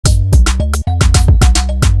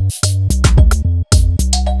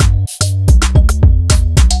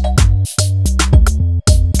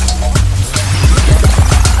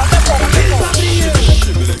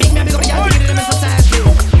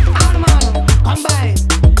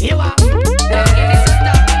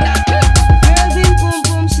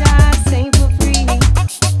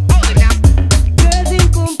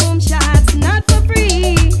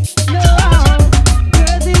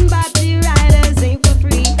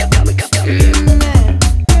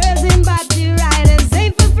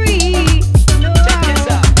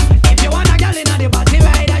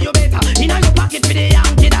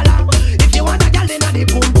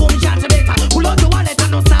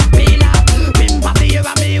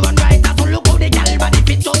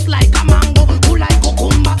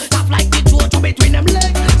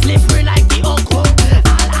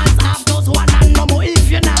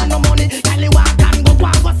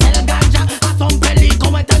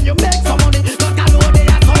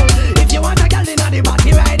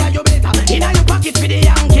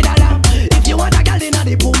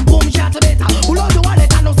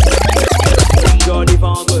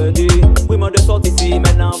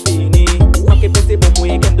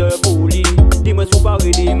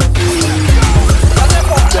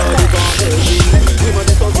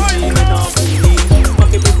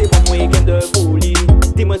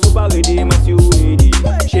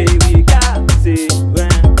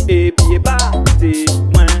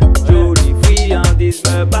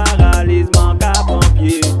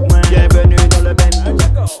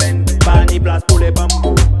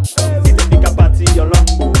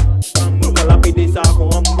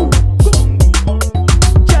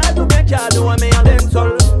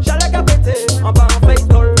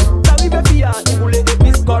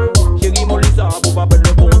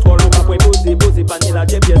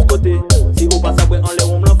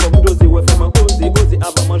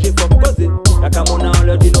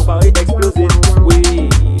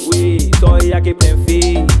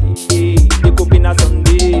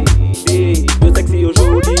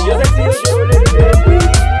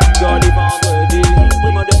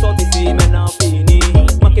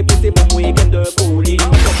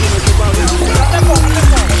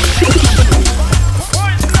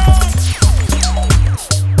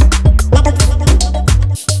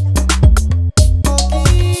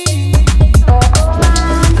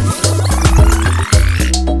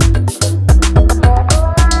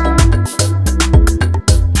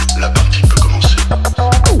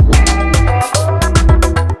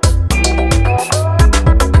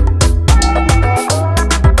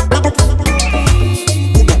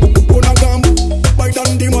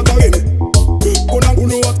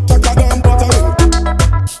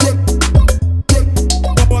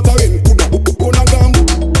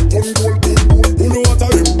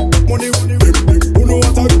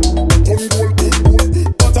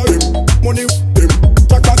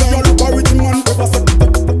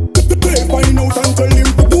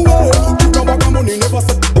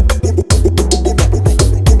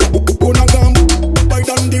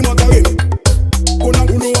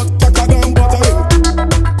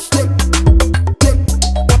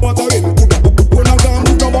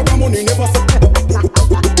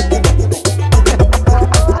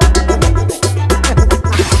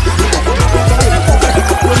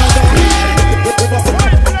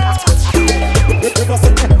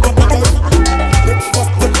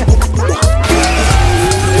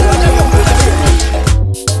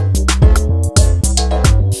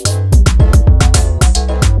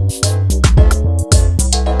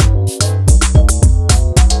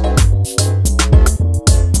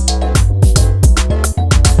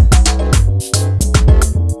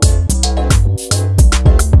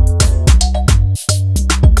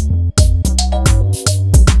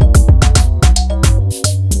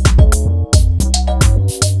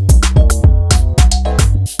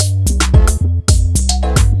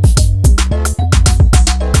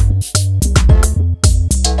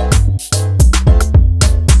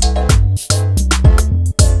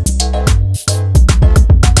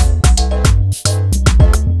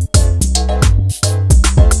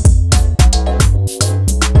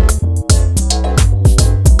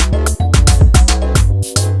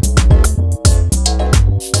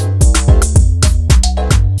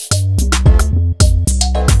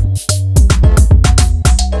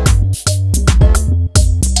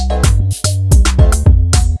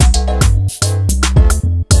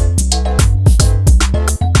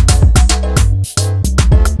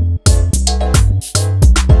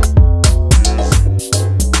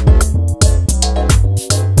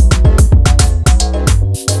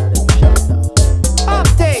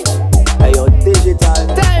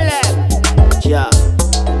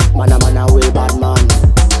a will bad man.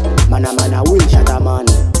 Man a will shot a man.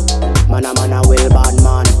 Man a will bad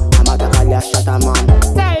man. I'm a take a shot a man.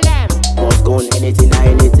 Tell them. Boss gun anything or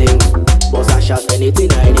anything. Boss a shot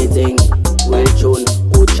anything or anything. Well tune,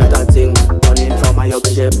 good shot a thing. Running from my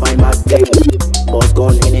object by my thing. Boss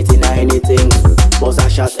gun anything or anything. Boss a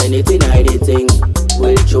shot anything or anything.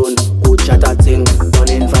 Well tune, good shot a thing.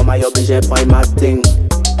 Running from my object by my thing.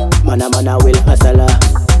 Man a will hustler.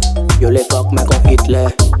 Yo les fuck ma con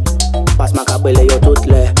Hitler. Passe ma cabelle yo toutes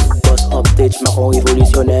les. Boss upstage ma con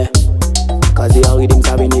révolutionnaire. Kazi a rhythm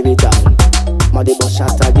ça vini vital. Ma de boss chat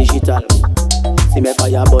à digital. Si mes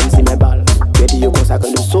fire bonne si mes balles. Baby yo kon sa que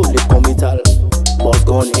nous sauve les comital. Boss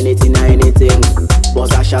gun anything or anything.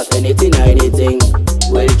 Boss a shot anything or anything.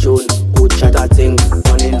 Well tune, good shot a thing.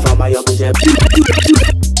 Running from my object.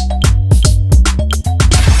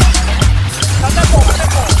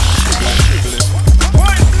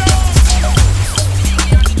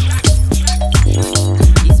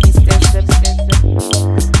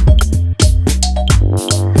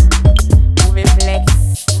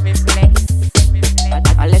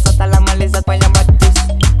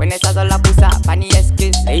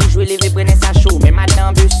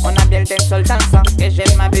 Dancehall dansant, que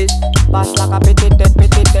j'aime ma bus. Passe la ka pété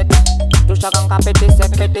tête. Touche la kan ka pété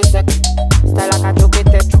sec. Style la ka choqué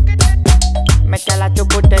tête. Mec qu'elle a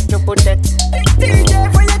choco tête. DJ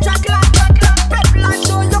for your track pep la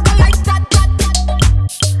show you can like that.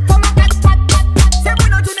 For my cat. C'est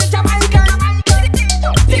bueno to the Jamaica.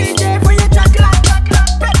 DJ for your track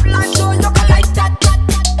pep la show you can like that.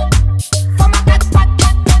 For my cat.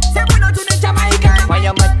 C'est bueno to the Jamaica. When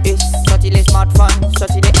your mode is sorti les smartphones,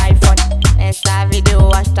 sorti les iPhones. Insta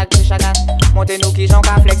vidéo, hashtag de chacun. Montez-nous qui j'en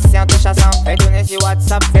flex, c'est un touche à 100. Fais tourner sur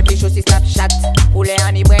WhatsApp, fais plus chaud si Snapchat. Pour les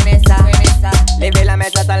Annie, prenez ça. Levez la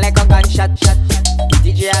mettre, attends les gunshot.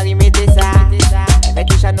 DJ a remetté ça. Fais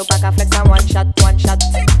touche à nous, pas qu'à flex en one shot.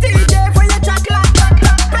 DJ for your track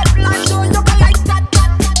pep la show, you can like that.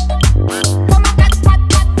 For my cat.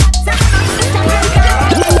 C'est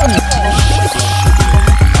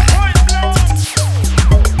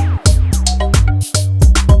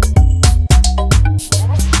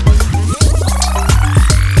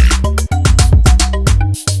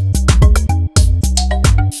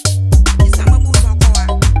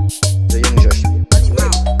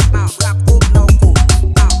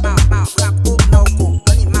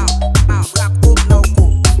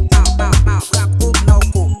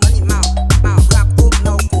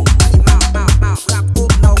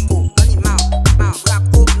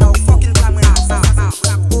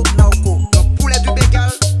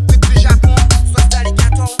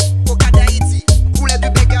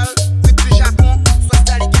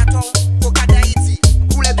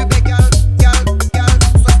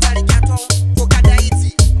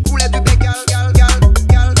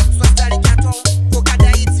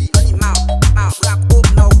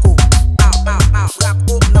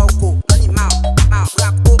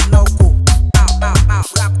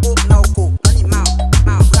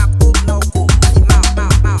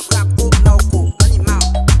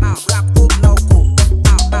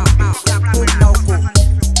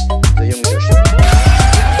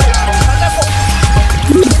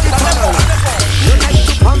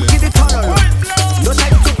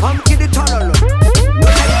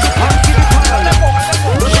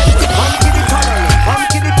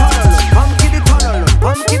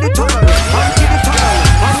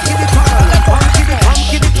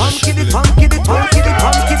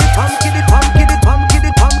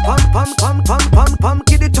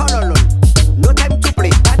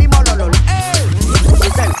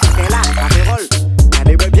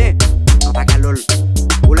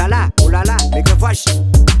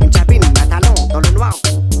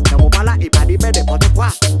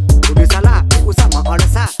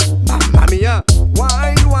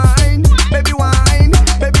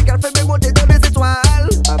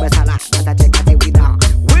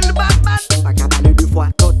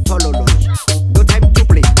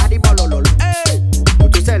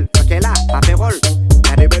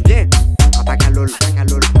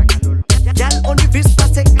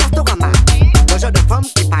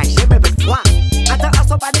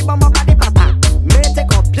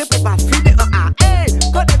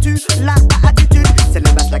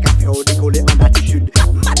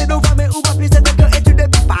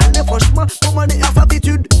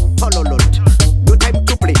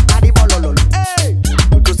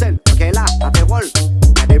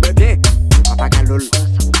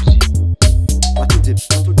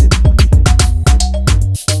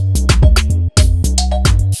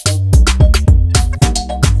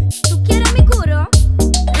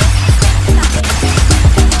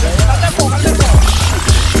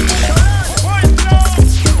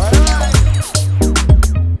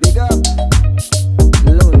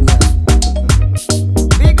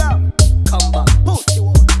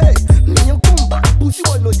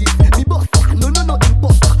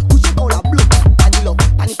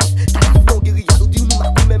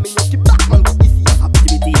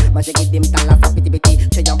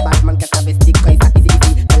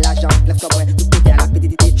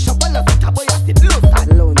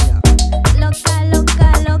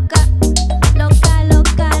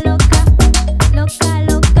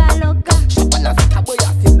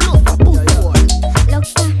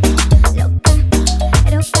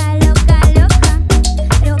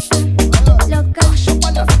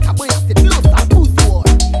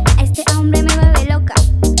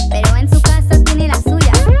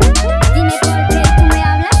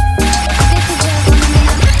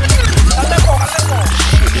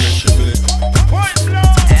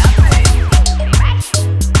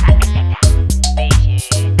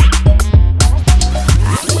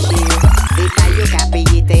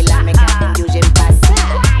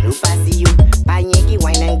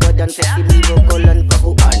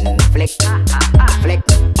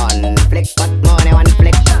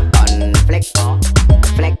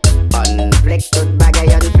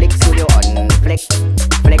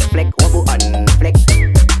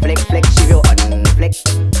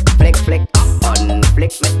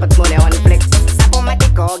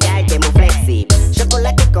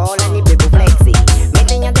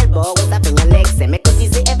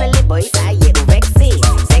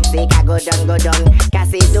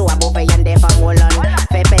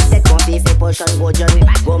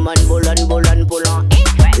on, pull on.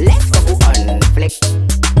 Let's go on, flick,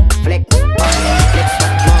 flick, on, flick,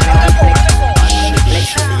 money on flick, on,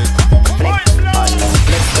 flick, flick, on,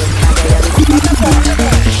 flick,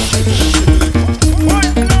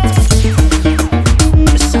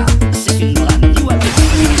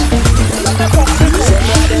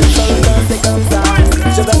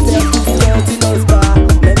 je vais faire tout ce que tu n'oses pas.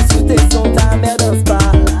 Même si t'es son ta mère danse pas.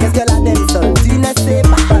 Qu'est-ce que la dancehall? Tu ne sais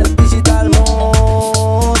pas.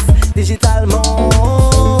 Digitalement, digitalement.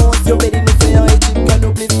 Si on veut nous faire un équipe que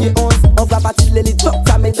nous plus qui 11. On fera partie de l'élite, fuck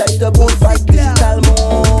ta médaille de bronze.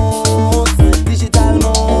 Digitalement,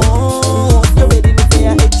 digitalement. Si on veut nous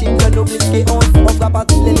faire un équipe que nous plus qui 11. On fera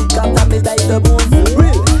partie de l'élite, car ta médaille de bronze.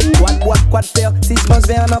 Quoi de faire si je mange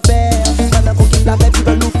vers un enfer? Pendant qu'on quitte la fête, tu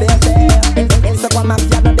veux nous faire taire. Elle se croit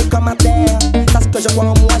mafia dans des commentaires. Sache que je crois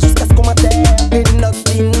en moi jusqu'à ce commentaire. Une note,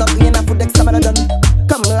 rien à foutre que ça me donne.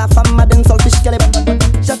 Comme la femme à dancehall, fiche qu'elle est bonne.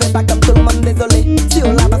 Je fais pas comme tout le monde, désolé. Sur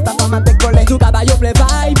la base, ta femme a décollé. Nous cabaillons plein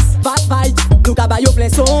vibes, vibes. Nous cabaillons plein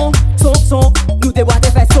son. Nous déboîte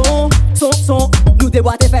tes façons. Nous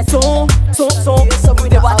déboîte tes façons. Nous déboîte tes façons.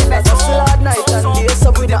 Nous déboîte tes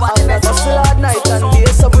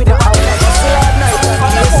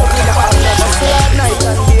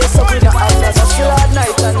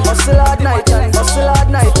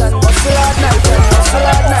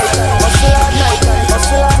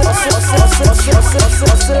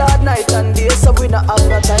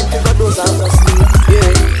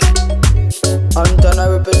Antona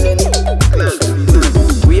represent.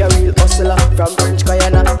 We are real hustler from French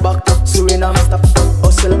Guyana back to Suriname. Stop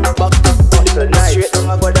hustle back to hustle night. Straight down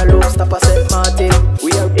a Guadeloupe, stop a Saint Martin.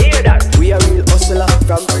 We are real hustler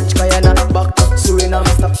from French Guyana back to Suriname.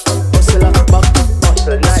 Stop hustler back to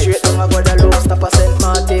hustle night. Straight down a Guadeloupe, stop a Saint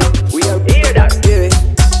Martin. We are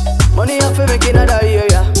money off for making another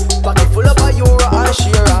area. Pocket full up a euro and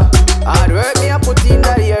share. Hard work me a put in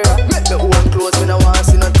that area. Make me own clothes, me no want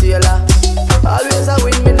see no tailor. Always a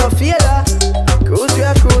win, me no failure. Cruise we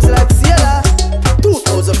a cruise like sailor.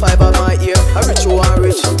 2005 on my ear, I rich you and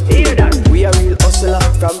rich. Hear that? We a real hustler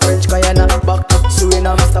from French Guyana back to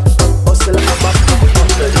Suriname. Stop hustler back to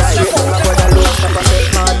hustle. Straight from a Guadeloupe, stop a Saint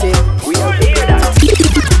Martin. We a hear that?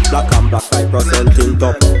 Black and black 5% in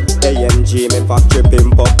top. AMG me factory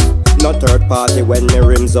pimp up. No third party when me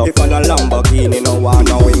rims up. If I'm a Lamborghini, no one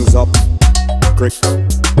no wings up. Crick,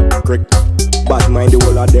 crick. Bad mind the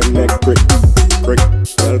whole of them make crick, crick.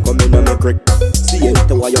 Girl come in and me crick. See it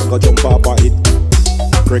to why you go jump up on it.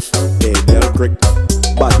 Crick, hey girl crick.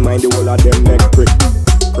 Bad mind the whole of them make crick,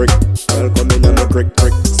 crick. Girl come in and me crick,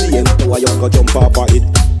 crick. See it to why you go jump up on it.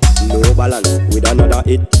 No balance with another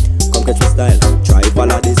hit. Come catch my style, try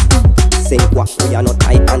follow this. Sink what we are not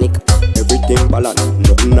Titanic. Everything balance,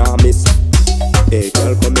 nothing I miss. Hey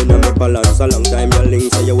girl, come in and me balance. A long time your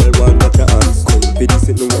link say you will want touch your hands. Confidence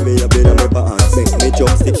in with me a bit of me pants. Make me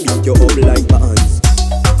jump stick beat you up like bands.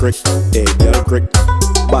 Crick, hey girl crick.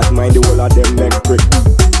 Bad mind the whole of them make crick,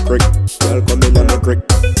 crick. Girl come in and me crick.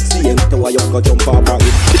 See him to why you go jump off of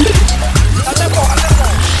it.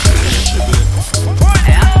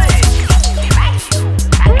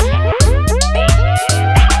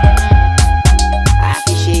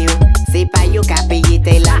 C'est pas you qui a payé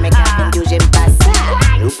tes là, mais qu'à fin du j'aime pas ça.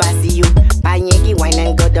 Nous pas si you, pas rien qui wine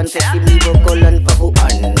and go down. Fait si niveau colonne for who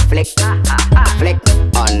on flick, flick,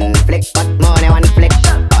 on flick. But money on flick,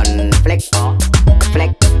 on flick,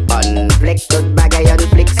 flick, on flick. Tout bagaille on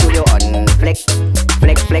flick, sur yo on flick,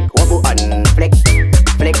 flick, flick. Wabu on flick,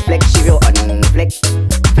 flick, flick. Chivio on flick,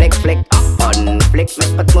 flick, flick, on flick. Mais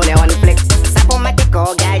pas money on flick. Ça pour ma déco,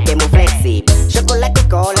 gal, t'es mou flexible. Chocolat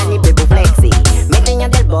déco, la nippe pour flexi. Mettez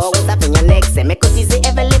del bo, ça fait un ex. Mais cotisez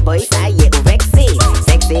avec les boys, ça y est, ou vexé.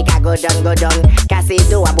 Sexy, ka go down. Cassé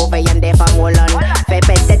dos, à beau fait y'en des femmes wallon. Fait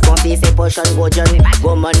peut-être qu'on fait ses pochons, go John.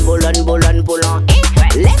 Woman, boulon.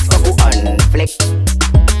 Let's go on flick,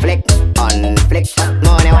 flick, on flick.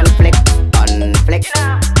 Money on flick, on flick,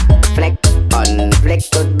 flick, on flick.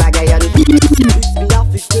 Tout bagaille on flick. Fix me, I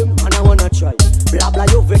fix them, and I wanna try. Blah blah,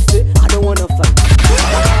 you vexé, I don't wanna fight.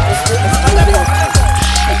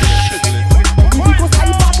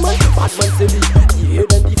 Batman c'est lui, he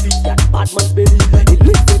head and defeat, yeah, Batman's belly. He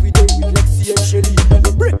lives every day with Lexi and Shelly.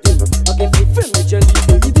 He break them, okay, he film me jelly.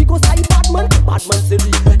 He because I Batman c'est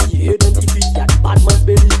lui, he head and defeat, yeah, Batman's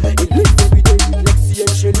belly. He lives every day with Lexi and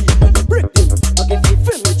Shelly. He break them, okay, he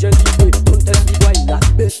film me jelly. Don't tell me why, not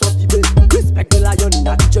the best of the best. Respect the lion,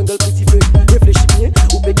 not the jungle pretty face. Réfléchis bien,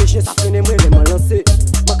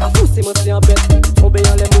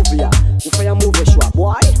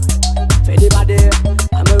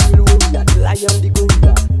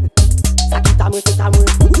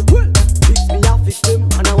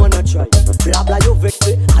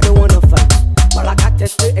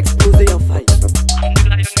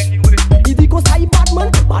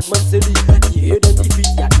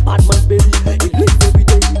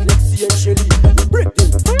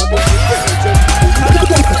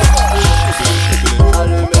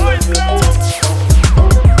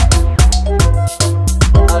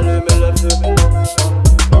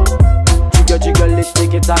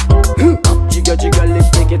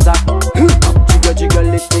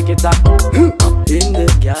 tack. In the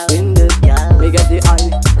me get the high.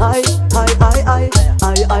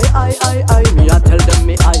 Me a tell them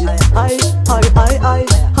me high.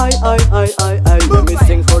 When me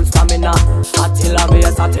sing full stamina, Attila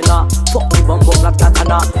vs Athena. Fuck me bumbo flat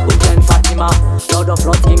katana, Ujen Fatima. Lord of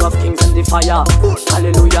Lords, King of Kings and the fire.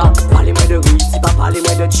 Hallelujah, parlez moi de riz, si pas parlez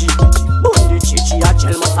moi de chi. Bon du chichi, a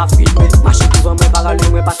chel moi ça feed me. Machine qui va me parler,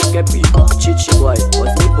 moi pas tout qu'est chichi boy,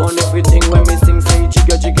 was me born everything when me sing say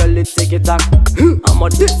jiggle it take it back. I'm on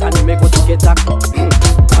this anime go take it back.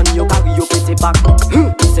 On your carry your pity back.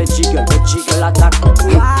 He said jiggle, but jiggle attack.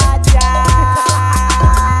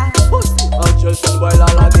 Just boy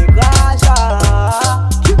la dégage.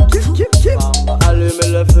 Allume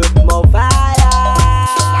le feu, mon fire.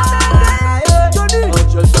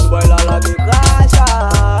 Just boy la dégage.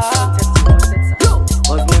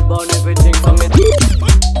 Was me born everything from me.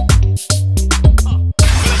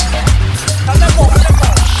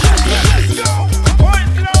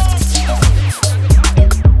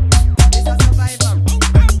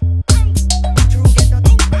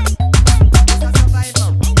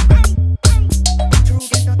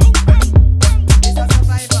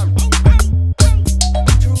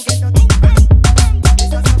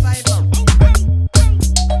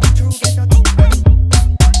 True ghetto.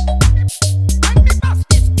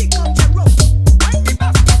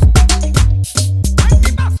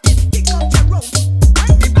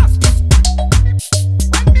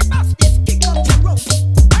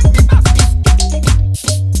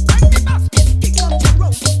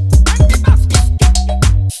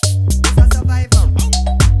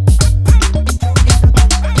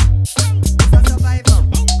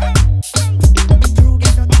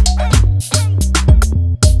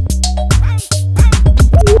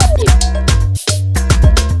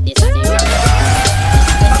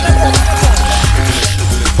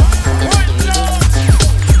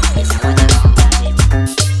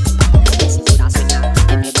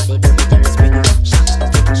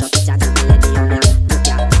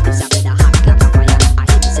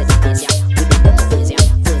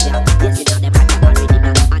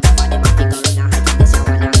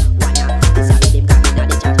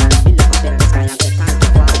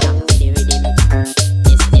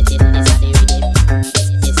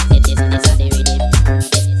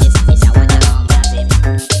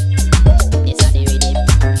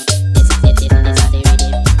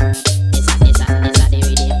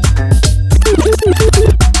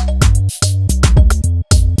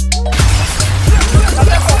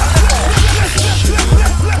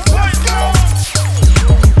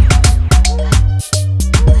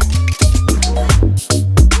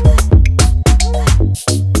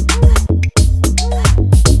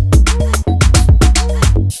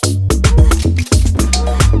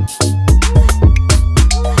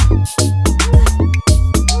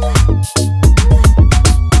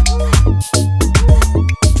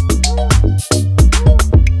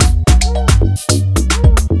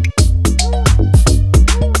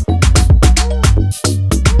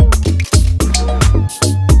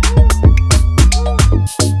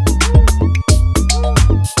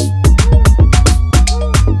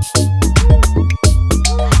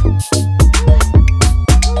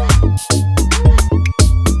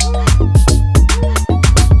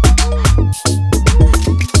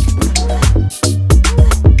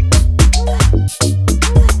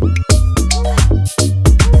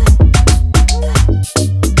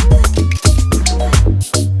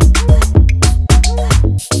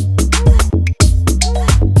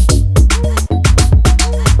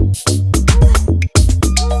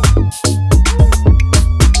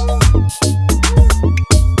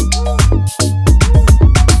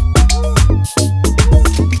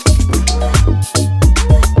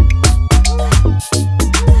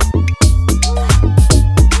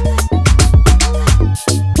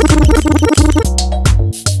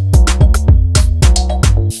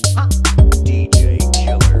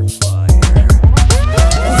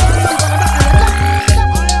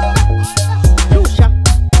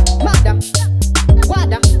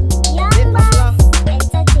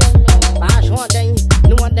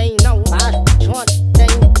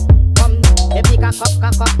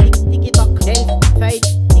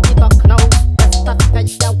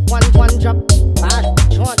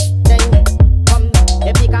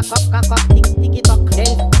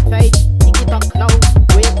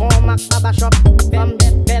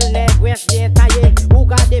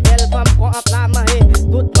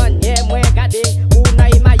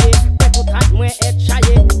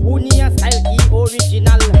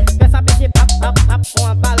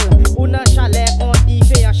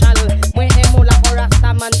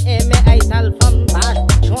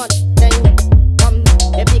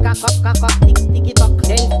 cock up, ticky tock.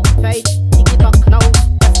 Then fade, ticky tock. Now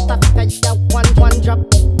just stop, fetch ya one drop.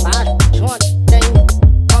 Bad short, then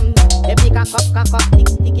come. Baby cock up,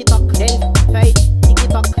 tick.